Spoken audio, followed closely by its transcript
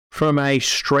From a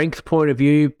strength point of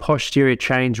view, posterior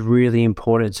chain's really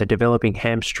important. So developing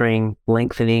hamstring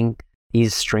lengthening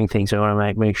is strengthening. So we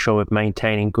want to make sure we're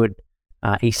maintaining good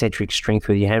eccentric strength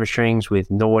with your hamstrings, with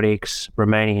Nordics,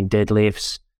 Romanian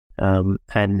deadlifts,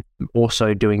 and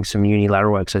also doing some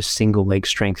unilateral work, so single leg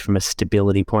strength from a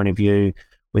stability point of view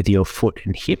with your foot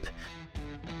and hip.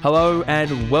 Hello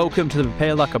and welcome to the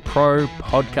Prepare Like a Pro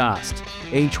podcast.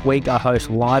 Each week I host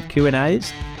live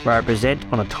Q&As where I present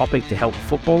on a topic to help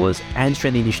footballers and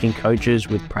strength and conditioning coaches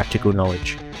with practical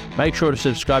knowledge. Make sure to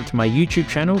subscribe to my YouTube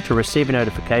channel to receive a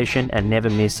notification and never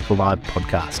miss a live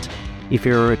podcast. If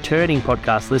you're a returning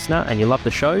podcast listener and you love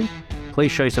the show,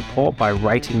 please show support by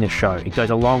rating the show. It goes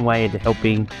a long way into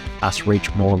helping us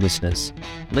reach more listeners.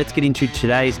 Let's get into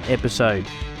today's episode.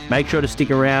 Make sure to stick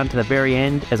around to the very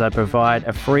end as I provide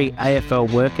a free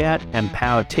AFL workout and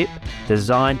power tip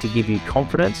designed to give you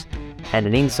confidence and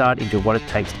an insight into what it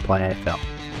takes to play AFL.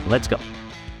 Let's go.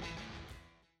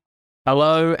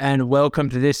 Hello and welcome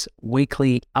to this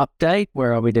weekly update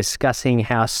where I'll be discussing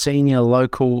how senior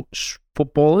local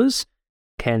footballers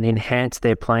can enhance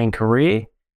their playing career.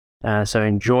 So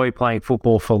enjoy playing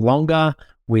football for longer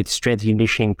with strength and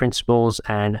conditioning principles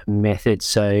and methods.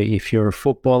 So if you're a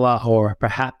footballer or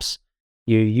perhaps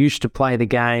you used to play the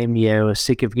game, you're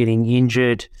sick of getting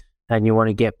injured and you want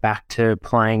to get back to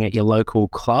playing at your local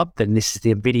club, then this is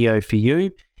the video for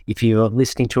you. If you're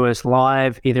listening to us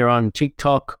live, either on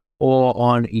TikTok or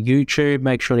on YouTube,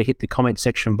 make sure to hit the comment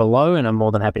section below and I'm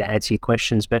more than happy to answer your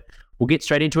questions. But we'll get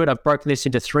straight into it. I've broken this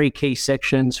into 3 key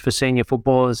sections for senior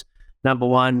footballers. Number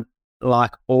 1,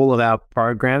 like all of our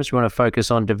programs, we want to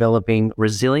focus on developing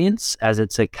resilience as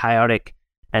it's a chaotic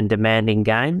and demanding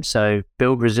game. So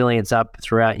build resilience up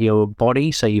throughout your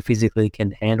body so you physically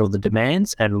can handle the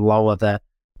demands and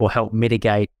help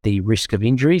mitigate the risk of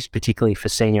injuries, particularly for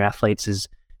senior athletes, as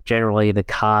generally the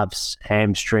calves,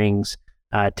 hamstrings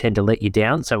tend to let you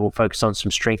down. So we'll focus on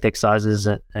some strength exercises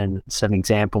and some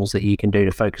examples that you can do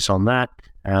to focus on that.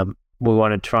 We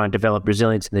want to try and develop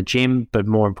resilience in the gym, but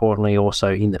more importantly,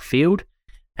 also in the field.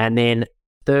 And then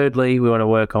thirdly, we want to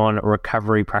work on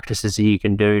recovery practices that you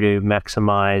can do to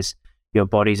maximize your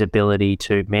body's ability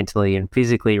to mentally and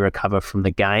physically recover from the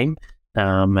game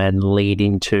and lead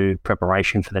into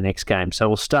preparation for the next game. So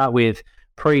we'll start with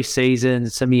pre-season,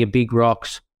 some of your big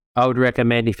rocks. I would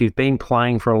recommend if you've been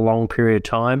playing for a long period of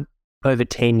time, over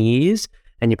 10 years,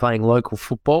 and you're playing local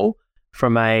football,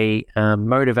 from a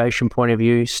motivation point of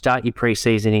view, start your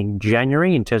pre-season in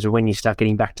January in terms of when you start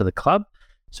getting back to the club.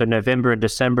 So November and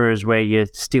December is where you're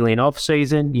still in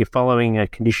off-season. You're following a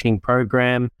conditioning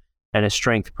program and a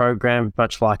strength program,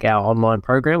 much like our online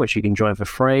program, which you can join for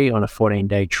free on a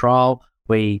 14-day trial,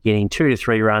 where you're getting 2 to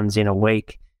 3 runs in a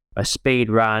week, a speed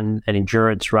run, an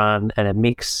endurance run, and a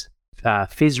mix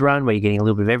phys run, where you're getting a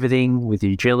little bit of everything with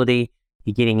your agility.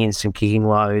 You're getting in some kicking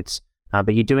loads,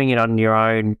 but you're doing it on your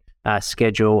own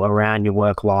schedule around your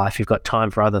work life. You've got time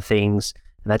for other things,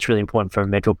 and that's really important from a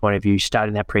mental point of view,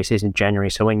 starting that preseason in January.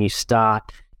 So when you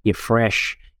start, you're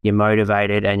fresh, you're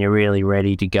motivated, and you're really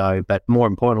ready to go. But more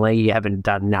importantly, you haven't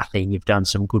done nothing. You've done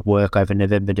some good work over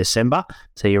November, December,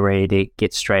 so you're ready to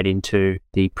get straight into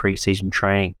the preseason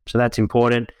training. So that's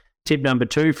important. Tip number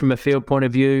 2, from a field point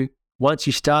of view, once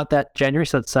you start that January,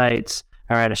 so let's say it's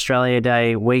around Australia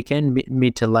Day weekend,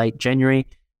 mid to late January,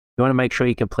 you want to make sure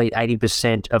you complete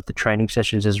 80% of the training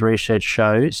sessions. As research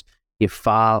shows, you're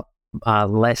far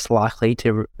less likely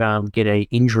to get an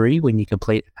injury when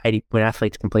when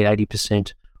athletes complete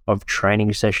 80% of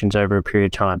training sessions over a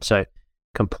period of time. So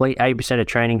complete 80% of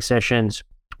training sessions,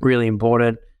 really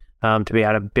important to be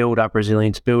able to build up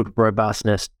resilience, build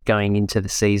robustness going into the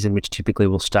season, which typically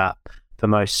will start for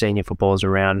most senior footballers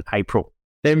around April.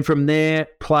 Then from there,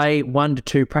 play 1 to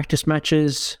 2 practice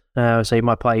matches. So you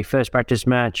might play your first practice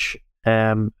match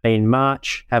in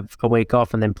March, have a week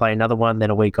off, and then play another one, then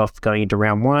a week off going into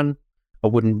round 1. I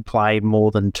wouldn't play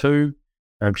more than 2,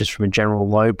 just from a general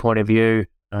load point of view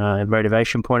and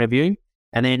motivation point of view.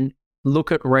 And then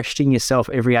look at resting yourself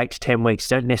every 8 to 10 weeks.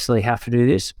 You don't necessarily have to do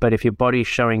this, but if your body's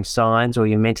showing signs or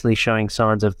you're mentally showing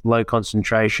signs of low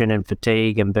concentration and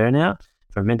fatigue and burnout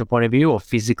from a mental point of view, or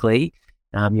physically,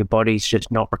 your body's just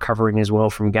not recovering as well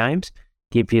from games,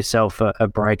 give yourself a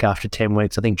break after 10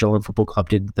 weeks. I think Geelong Football Club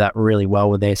did that really well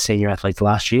with their senior athletes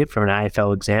last year from an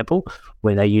AFL example,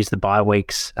 where they used the bye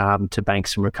weeks to bank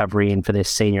some recovery in for their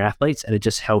senior athletes, and it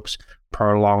just helps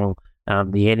prolong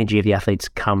the energy of the athletes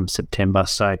come September.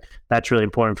 So that's really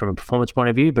important from a performance point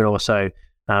of view, but also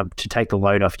to take the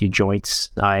load off your joints,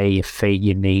 i.e. your feet,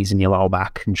 your knees, and your lower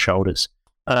back and shoulders.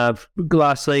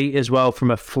 Lastly, as well, from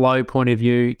a flow point of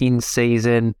view, in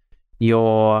season,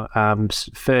 your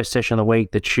first session of the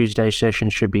week, the Tuesday session,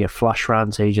 should be a flush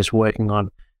run. So you're just working on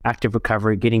active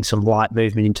recovery, getting some light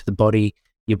movement into the body.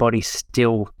 Your body's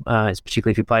still,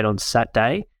 particularly if you played on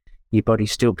Saturday, your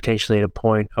body's still potentially at a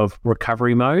point of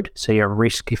recovery mode. So you're at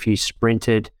risk if you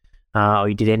sprinted or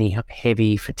you did any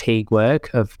heavy fatigue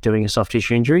work of doing a soft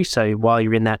tissue injury. So while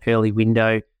you're in that early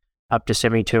window, up to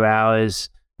 72 hours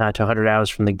to 100 hours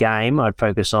from the game, I'd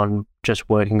focus on just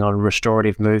working on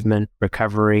restorative movement,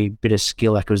 recovery, bit of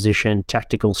skill acquisition,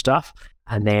 tactical stuff.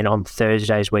 And then on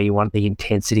Thursdays where you want the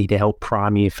intensity to help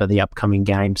prime you for the upcoming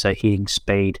game, so hitting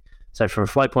speed. So from a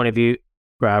flow point of view,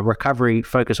 recovery,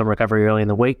 focus on recovery early in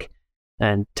the week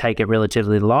and take it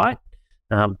relatively light,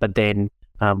 but then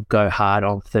go hard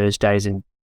on Thursdays and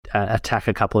attack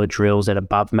a couple of drills at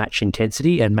above match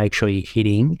intensity and make sure you're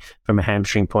hitting, from a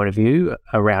hamstring point of view,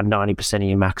 around 90% of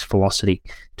your max velocity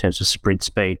in terms of sprint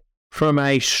speed. From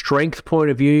a strength point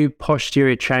of view,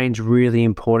 posterior chain's really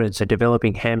important. So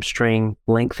developing hamstring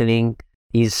lengthening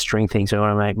is strengthening. So we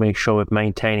want to make sure we're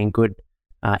maintaining good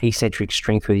eccentric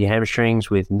strength with your hamstrings,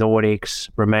 with Nordics,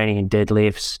 Romanian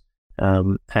deadlifts,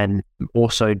 and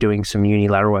also doing some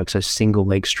unilateral work, so single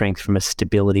leg strength from a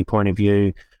stability point of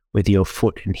view with your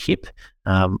foot and hip,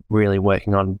 really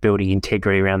working on building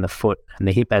integrity around the foot and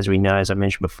the hip. As we know, as I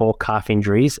mentioned before, calf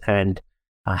injuries and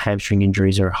hamstring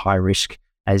injuries are a high risk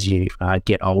as you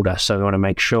get older. So we want to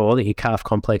make sure that your calf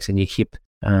complex and your hip,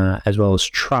 as well as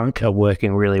trunk, are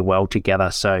working really well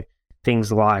together. So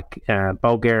things like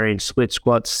Bulgarian split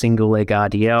squats, single leg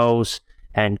RDLs,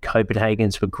 and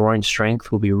Copenhagen's for groin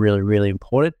strength will be really, really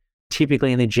important.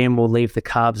 Typically in the gym, we'll leave the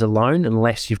carbs alone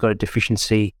unless you've got a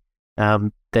deficiency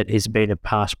that has been a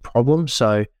past problem.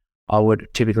 So I would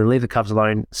typically leave the carbs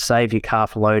alone, save your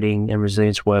calf loading and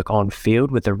resilience work on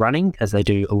field with the running, as they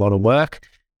do a lot of work.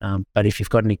 But if you've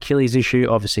got an Achilles issue,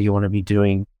 obviously you want to be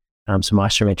doing some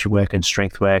isometric work and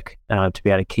strength work to be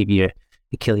able to keep your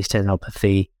Achilles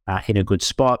tendinopathy in a good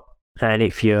spot. And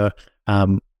if you're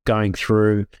going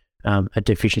through a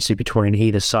deficiency between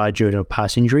either side due to a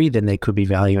past injury, then there could be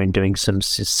value in doing some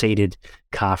seated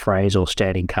calf raise or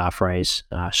standing calf raise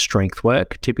strength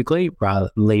work, typically, rather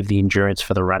leave the endurance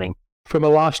for the running. From a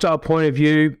lifestyle point of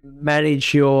view,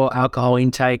 manage your alcohol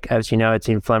intake. As you know, it's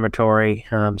inflammatory.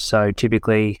 So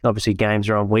typically, obviously, games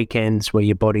are on weekends where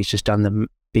your body's just done the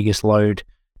biggest load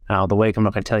of the week. I'm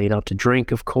not going to tell you not to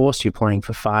drink, of course. You're playing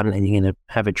for fun and you're going to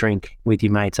have a drink with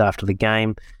your mates after the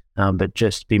game. But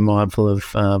just be mindful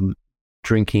of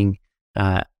drinking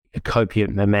a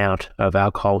copious amount of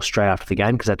alcohol straight after the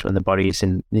game, because that's when the body is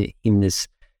in this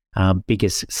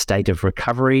biggest state of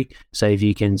recovery. So if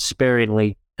you can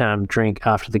sparingly drink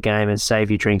after the game and save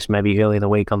your drinks maybe early in the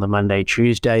week on the Monday,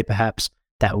 Tuesday, perhaps,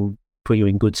 that will put you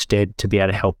in good stead to be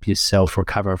able to help yourself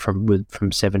recover from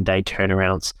 7-day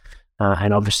turnarounds.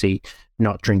 And obviously,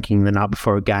 not drinking the night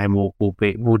before a game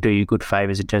will do you good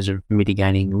favours in terms of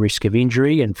mitigating risk of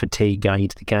injury and fatigue going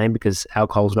into the game, because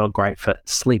alcohol is not great for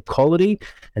sleep quality,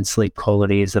 and sleep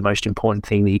quality is the most important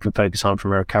thing that you can focus on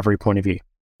from a recovery point of view.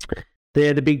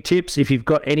 They're the big tips. If you've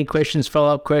got any questions,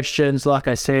 follow-up questions, like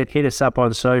I said, hit us up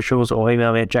on socials or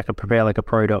email me at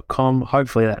jack@preparelikeapro.com.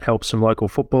 Hopefully that helps some local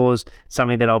footballers,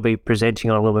 something that I'll be presenting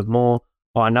on a little bit more.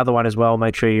 Or another one as well,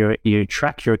 make sure you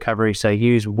track your recovery. So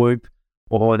use Whoop,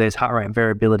 or there's heart rate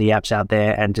variability apps out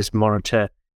there, and just monitor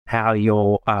how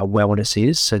your wellness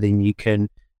is, so then you can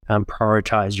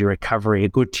prioritize your recovery. A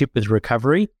good tip with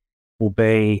recovery will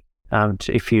be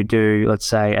if you do, let's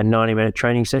say, a 90-minute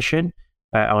training session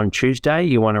on Tuesday,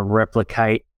 you want to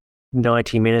replicate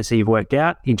 90 minutes that you've worked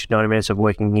out into 90 minutes of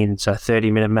working in. So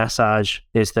 30-minute massage,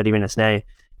 there's 30 minutes now.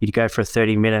 You go for a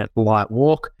 30-minute light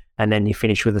walk, and then you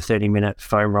finish with a 30-minute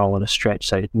foam roll and a stretch.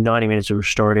 So 90 minutes of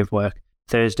restorative work.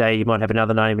 Thursday, you might have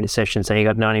another 90-minute session, so you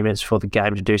got 90 minutes before the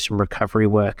game to do some recovery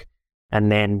work.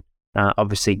 And then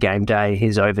obviously game day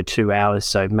is over 2 hours,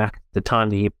 so the time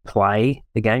that you play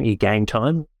the game, your game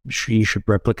time, you should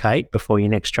replicate before your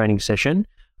next training session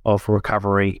of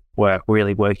recovery work,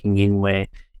 really working in where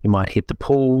you might hit the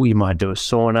pool, you might do a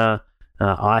sauna,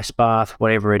 ice bath,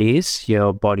 whatever it is,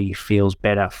 your body feels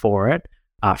better for it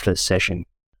after the session.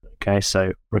 Okay,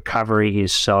 so recovery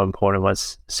is so important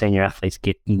once senior athletes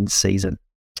get in season.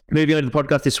 Moving on to the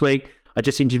podcast this week, I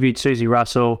just interviewed Susie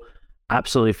Russell.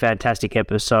 Absolutely fantastic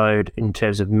episode in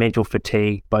terms of mental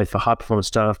fatigue, both for high performance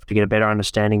staff to get a better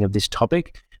understanding of this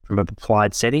topic from an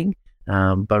applied setting,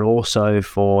 but also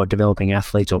for developing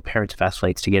athletes or parents of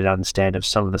athletes to get an understanding of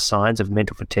some of the signs of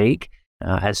mental fatigue.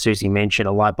 As Susie mentioned,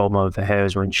 a light bulb moment for her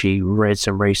was when she read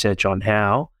some research on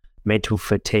how mental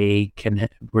fatigue can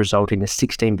result in a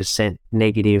 16%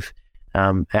 negative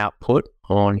output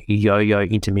on yo-yo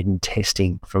intermittent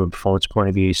testing from a performance point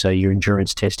of view. So your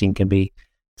endurance testing can be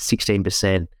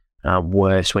 16%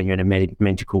 worse when you're in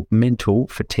a mental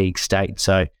fatigue state.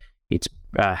 So it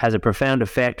has a profound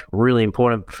effect, really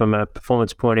important from a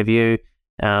performance point of view.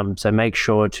 So make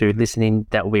sure to listen in.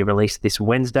 That will be released this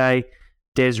Wednesday.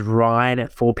 Des Ryan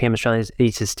at 4 p.m. Australian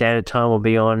Eastern Standard Time will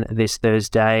be on this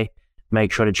Thursday.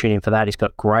 Make sure to tune in for that. He's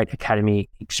got great academy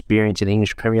experience in the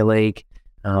English Premier League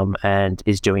and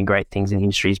is doing great things in the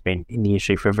industry. He's been in the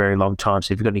industry for a very long time.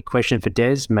 So if you've got any questions for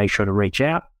Des, make sure to reach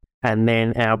out. And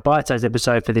then our bite-sized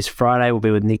episode for this Friday will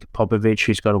be with Nick Popovich,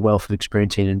 who's got a wealth of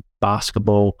experience in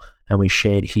basketball, and we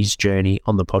shared his journey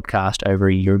on the podcast over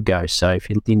a year ago. So if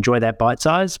you enjoy that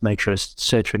bite-size, make sure to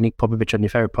search for Nick Popovich on your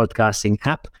favorite podcasting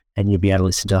app, and you'll be able to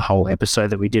listen to the whole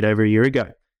episode that we did over a year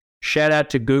ago. Shout out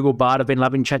to Google Bard. I've been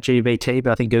loving ChatGPT,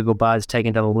 but I think Google Bard has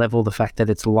taken to the level the fact that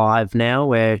it's live now,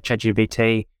 where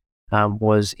ChatGPT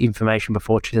was information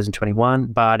before 2021.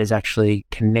 Bard is actually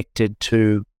connected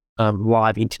to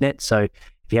live internet. So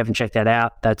if you haven't checked that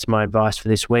out, that's my advice for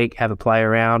this week. Have a play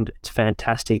around. It's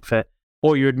fantastic for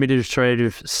all your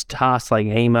administrative tasks like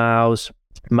emails,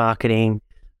 marketing,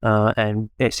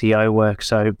 and SEO work.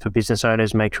 So for business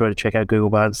owners, make sure to check out Google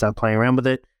Bard and start playing around with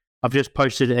it. I've just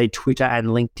posted a Twitter and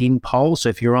LinkedIn poll. So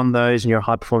if you're on those and you're a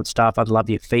high performance staff, I'd love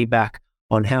your feedback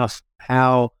on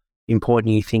how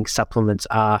important you think supplements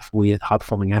are with high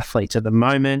performing athletes. At the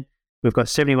moment, we've got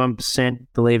 71%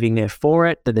 believing they're for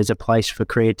it, that there's a place for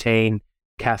creatine,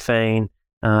 caffeine,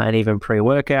 and even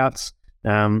pre-workouts.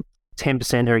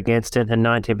 10% are against it, and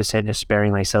 19% are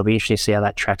sparingly. So it'll be interesting to see how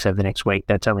that tracks over the next week.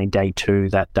 That's only day 2,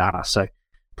 that data. So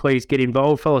please get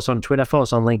involved. Follow us on Twitter, follow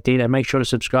us on LinkedIn, and make sure to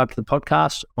subscribe to the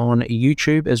podcast on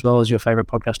YouTube as well as your favorite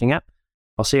podcasting app.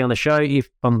 I'll see you on the show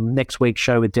on next week's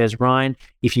show with Des Ryan.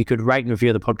 If you could rate and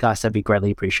review the podcast, that'd be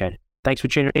greatly appreciated. Thanks for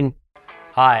tuning in.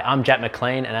 Hi, I'm Jack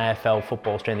McLean, an AFL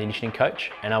football strength and conditioning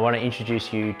coach, and I want to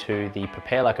introduce you to the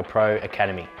Prepare Like a Pro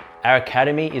Academy. Our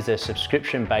academy is a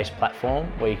subscription-based platform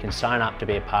where you can sign up to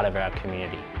be a part of our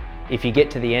community. If you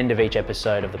get to the end of each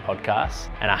episode of the podcast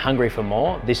and are hungry for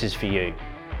more, this is for you.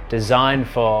 Designed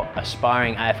for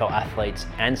aspiring AFL athletes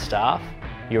and staff,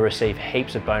 you'll receive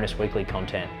heaps of bonus weekly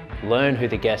content, learn who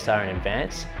the guests are in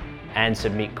advance, and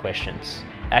submit questions.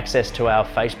 Access to our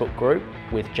Facebook group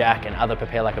with Jack and other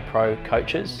Prepare Like a Pro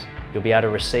coaches. You'll be able to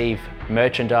receive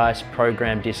merchandise,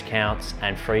 program discounts,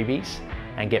 and freebies,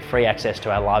 and get free access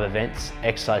to our live events,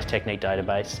 exercise technique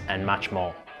database, and much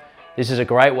more. This is a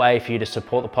great way for you to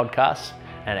support the podcast,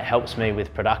 and it helps me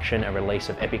with production and release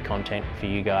of epic content for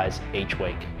you guys each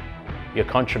week. Your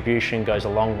contribution goes a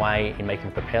long way in making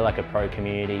the Prepare Like a Pro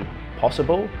community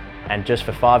possible, and just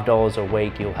for $5 a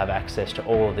week, you'll have access to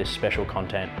all of this special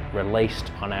content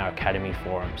released on our Academy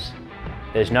forums.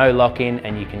 There's no lock-in,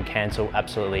 and you can cancel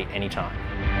absolutely anytime.